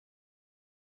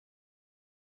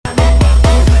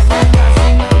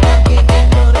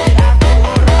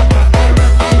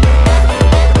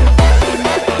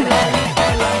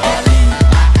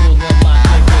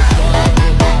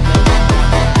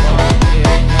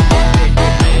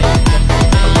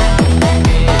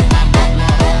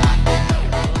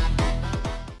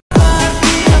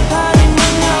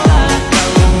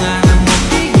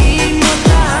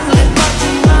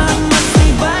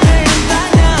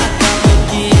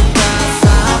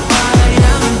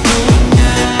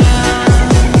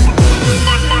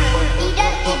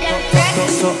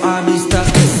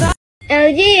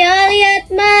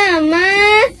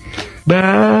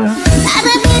Bah.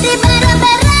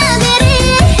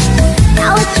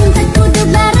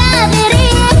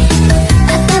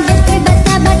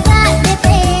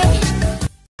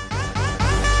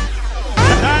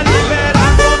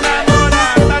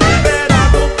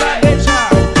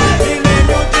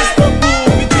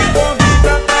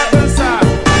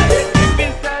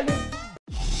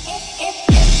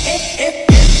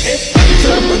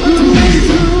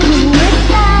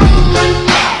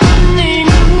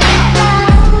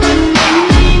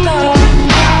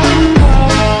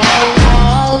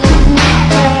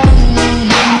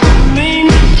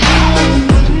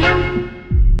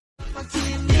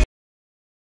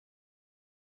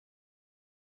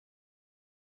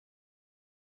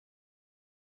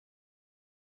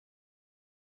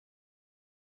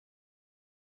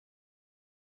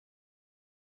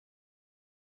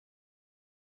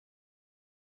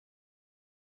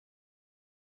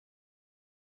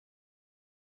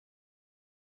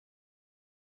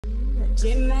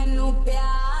 जे मैनू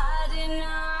प्यार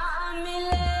ना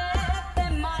मिले ते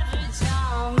मर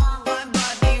जावां। My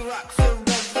body rocks the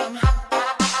rhythm.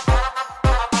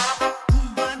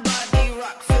 My body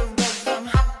rocks the rhythm.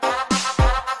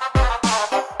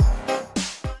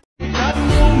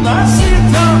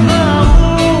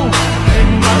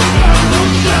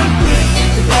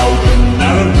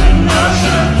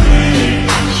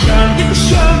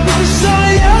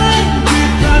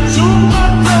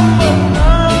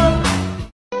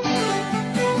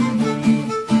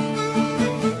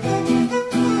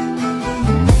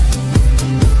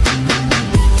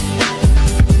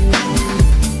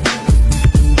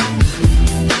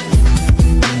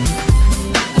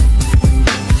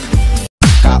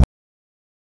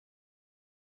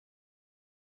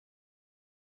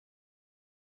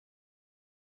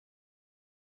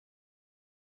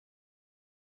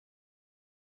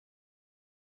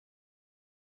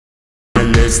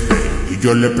 Y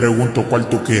yo le pregunto cuál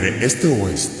tú quieres, este o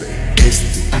este,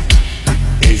 este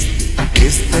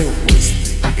o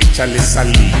este, échale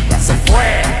saliva, se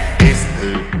fue,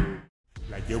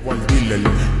 la llevo al dealer,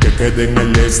 que quede en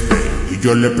el este, y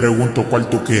yo le pregunto cuál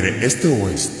tú quieres, este o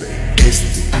este,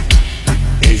 este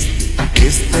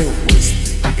o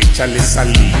este, échale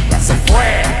saliva, se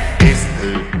fue,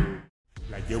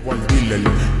 la llevo al dealer,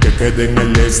 que quede en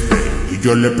el este, y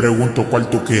yo le pregunto cuál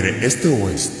tú quieres, este o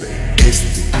este,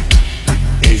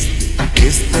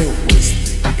 este o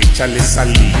este, échale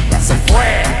saliva, se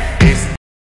fue,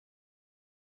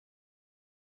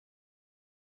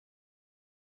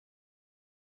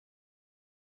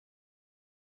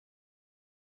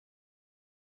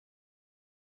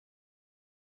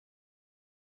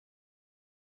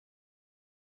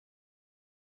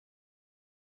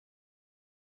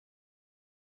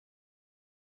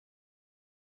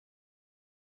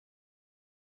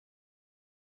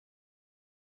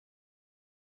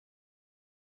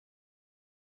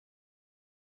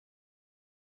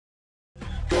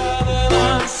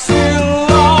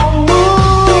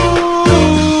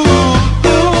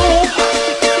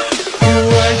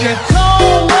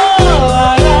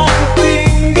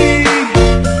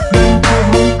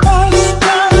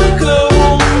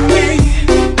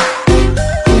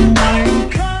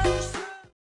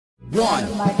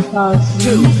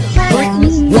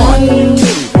 One,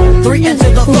 two, three, into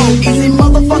the flow.